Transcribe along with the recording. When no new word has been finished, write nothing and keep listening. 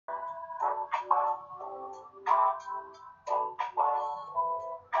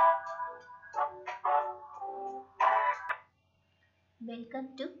Welcome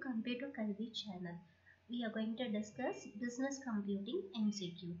to Computer Kalvi channel. We are going to discuss business computing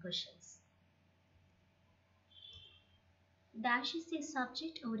MCQ questions. Dash is a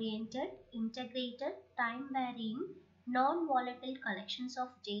subject-oriented, integrated, time-varying, non-volatile collections of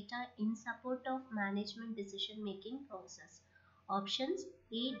data in support of management decision-making process. Options: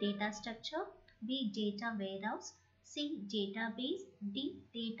 A. Data structure, B. Data warehouse, C. Database, D.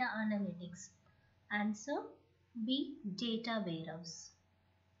 Data analytics. Answer: B. Data warehouse.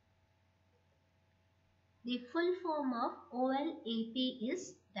 The full form of OLAP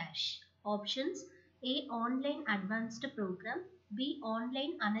is dash. Options: A. Online Advanced Program, B.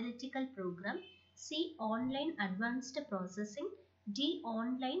 Online Analytical Program, C. Online Advanced Processing, D.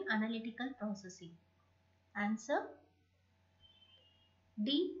 Online Analytical Processing. Answer: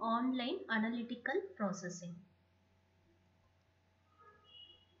 D. Online Analytical Processing.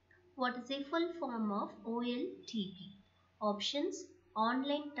 What is the full form of OLTP? Options: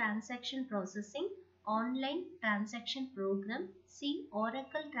 Online Transaction Processing, Online Transaction Program, C.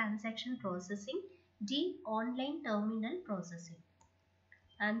 Oracle Transaction Processing, D. Online Terminal Processing.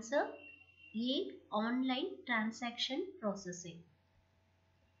 Answer: A. Online Transaction Processing.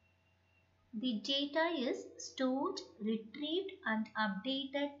 The data is stored, retrieved and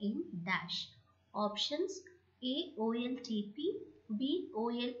updated in dash. Options: A. OLTP, B.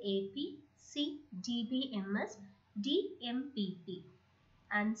 OLAP, C. DBMS, D. MPP.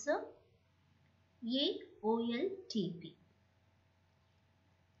 Answer: A. OLTP.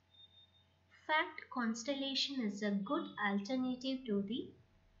 Fact constellation is a good alternative to the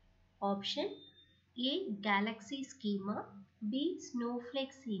option: A. Galaxy schema, B.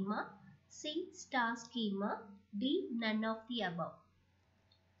 Snowflake schema, C. Star schema, D. None of the above.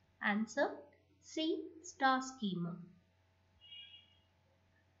 Answer: C. Star schema.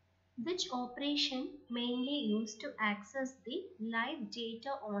 Which operation mainly used to access the live data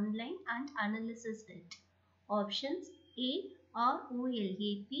online and analysis it? Options: A.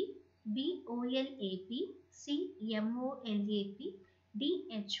 ROLAP, B. OLAP, C. MOLAP,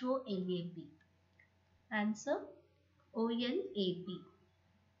 D. HOLAP. Answer: OLAP.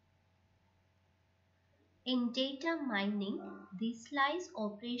 In data mining, the slice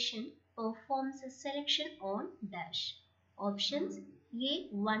operation performs a selection on dash. Options: A.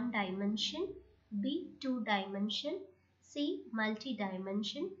 One dimension, B. Two dimension, C.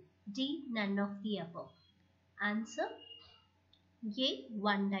 Multi-dimension, D. None of the above. Answer: A.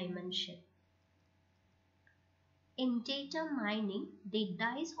 One dimension. In data mining, the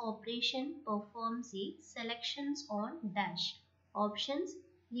dice operation performs a selections on dash. Options: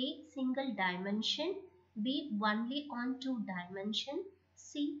 A. Single dimension, B. Only on two dimension,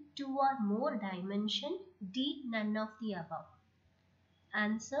 C. Two or more dimension, D. None of the above.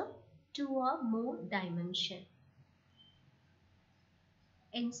 Answer: two or more dimension.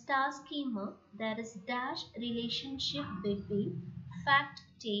 In star schema, there is dash relationship between fact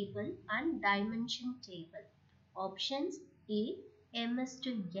table and dimension table. Options: A. M is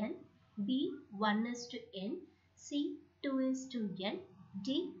to N, B. 1 is to N, C. 2 is to N,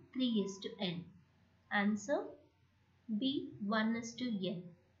 D. 3 is to N. Answer: B. 1 is to N.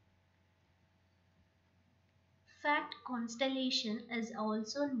 Fact constellation is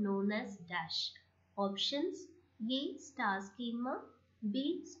also known as dash. Options: A. Star schema,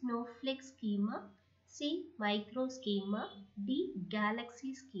 B. Snowflake schema, C. Micro schema, D.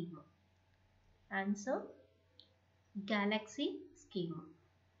 Galaxy schema. Answer: Galaxy schema.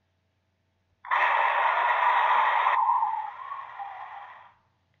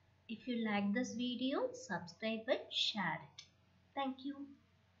 If you like this video, subscribe and share it. Thank you.